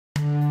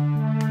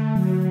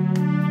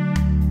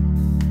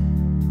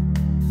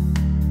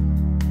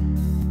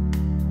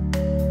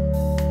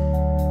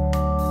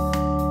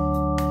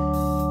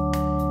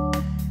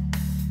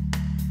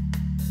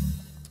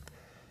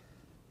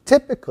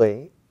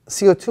typically,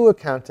 CO2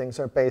 accountings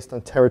are based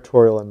on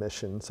territorial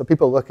emissions. So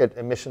people look at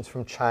emissions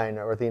from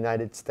China or the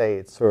United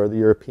States or the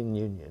European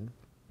Union.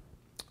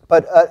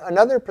 But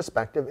another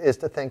perspective is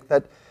to think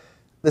that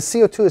the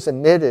CO2 is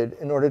emitted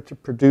in order to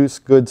produce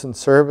goods and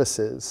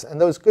services.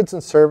 And those goods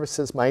and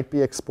services might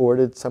be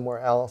exported somewhere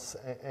else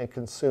and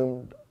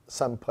consumed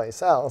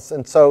someplace else.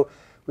 And so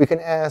we can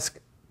ask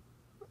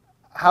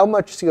how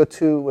much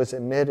CO2 was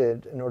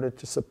emitted in order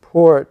to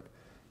support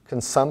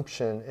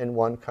consumption in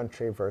one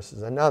country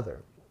versus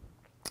another.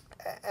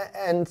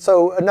 And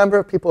so a number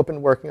of people have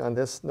been working on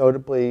this,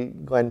 notably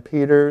Glenn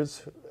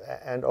Peters,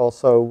 and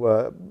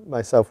also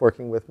myself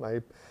working with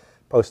my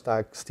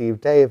postdoc Steve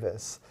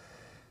Davis.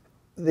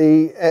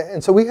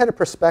 And so we had a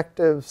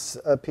perspectives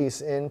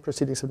piece in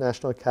Proceedings of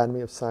National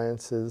Academy of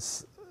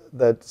Sciences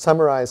that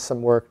summarized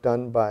some work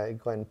done by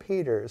Glenn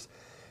Peters.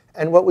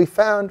 And what we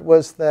found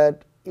was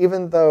that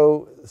even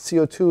though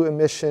CO2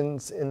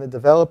 emissions in the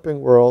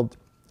developing world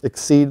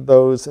exceed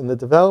those in the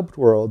developed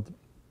world,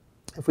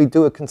 if we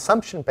do a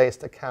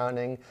consumption-based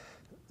accounting,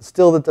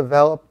 still the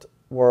developed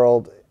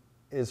world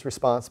is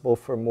responsible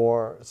for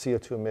more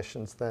CO2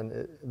 emissions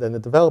than the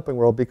developing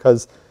world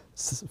because,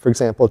 for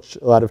example,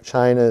 a lot of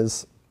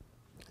China's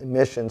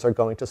emissions are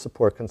going to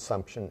support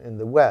consumption in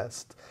the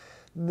West.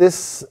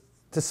 This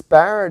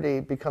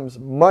disparity becomes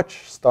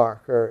much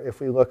starker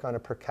if we look on a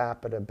per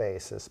capita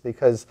basis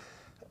because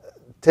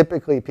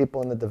typically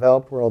people in the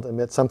developed world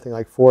emit something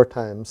like 4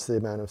 times the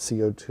amount of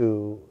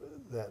CO2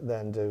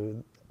 than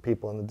do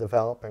people in the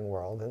developing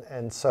world.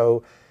 And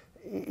so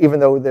even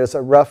though there's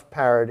a rough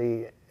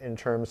parity in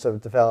terms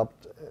of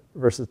developed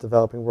versus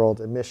developing world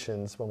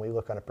emissions, when we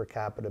look on a per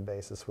capita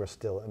basis, we're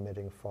still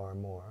emitting far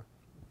more.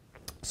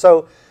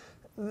 So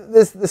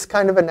this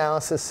kind of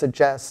analysis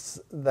suggests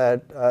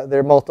that there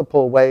are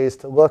multiple ways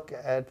to look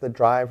at the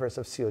drivers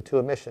of CO2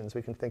 emissions.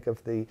 We can think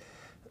of the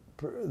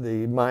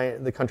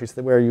countries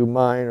where you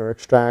mine or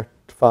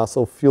extract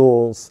fossil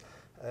fuels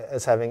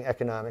as having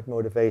economic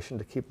motivation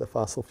to keep the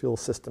fossil fuel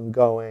system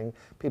going.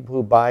 People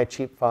who buy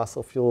cheap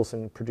fossil fuels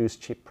and produce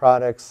cheap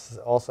products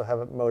also have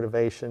a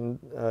motivation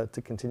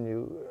to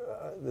continue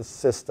this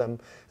system.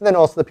 And then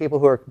also the people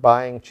who are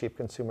buying cheap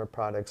consumer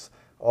products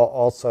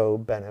also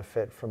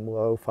benefit from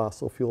low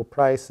fossil fuel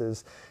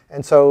prices.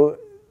 And so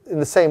in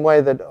the same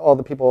way that all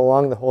the people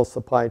along the whole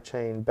supply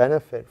chain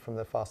benefit from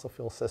the fossil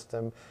fuel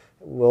system,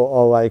 will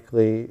all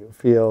likely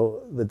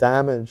feel the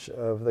damage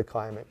of the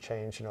climate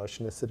change and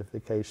ocean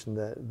acidification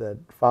that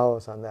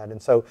follows on that. And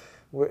so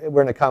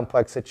we're in a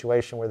complex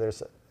situation where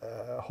there's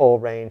a whole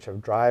range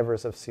of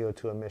drivers of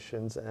CO2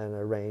 emissions and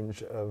a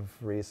range of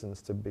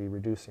reasons to be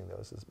reducing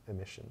those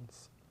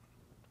emissions.